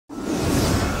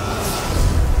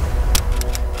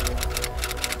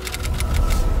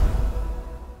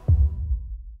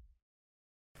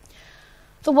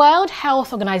The World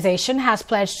Health Organization has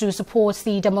pledged to support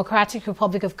the Democratic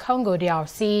Republic of Congo,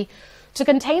 DRC, to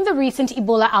contain the recent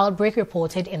Ebola outbreak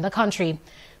reported in the country.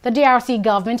 The DRC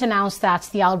government announced that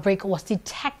the outbreak was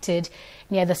detected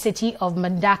near the city of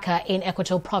Mbandaka in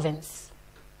Equatorial Province.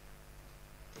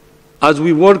 As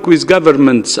we work with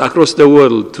governments across the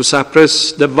world to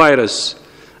suppress the virus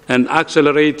and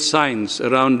accelerate science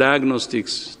around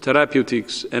diagnostics,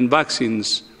 therapeutics, and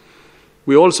vaccines,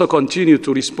 we also continue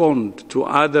to respond to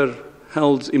other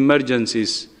health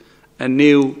emergencies and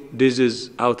new disease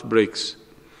outbreaks.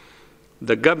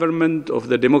 The government of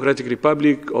the Democratic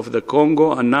Republic of the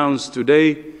Congo announced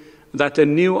today that a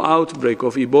new outbreak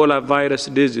of Ebola virus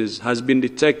disease has been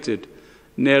detected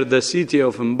near the city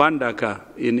of Mbandaka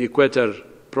in Equatorial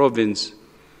Province.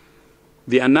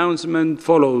 The announcement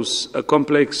follows a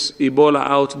complex Ebola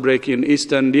outbreak in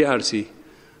eastern DRC,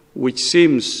 which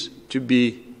seems to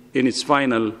be in its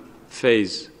final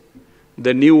phase.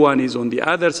 The new one is on the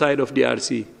other side of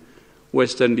DRC,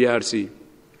 western DRC.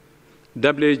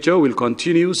 WHO will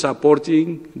continue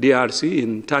supporting DRC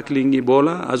in tackling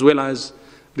Ebola as well as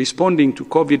responding to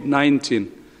COVID-19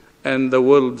 and the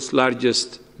world's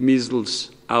largest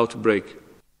measles outbreak.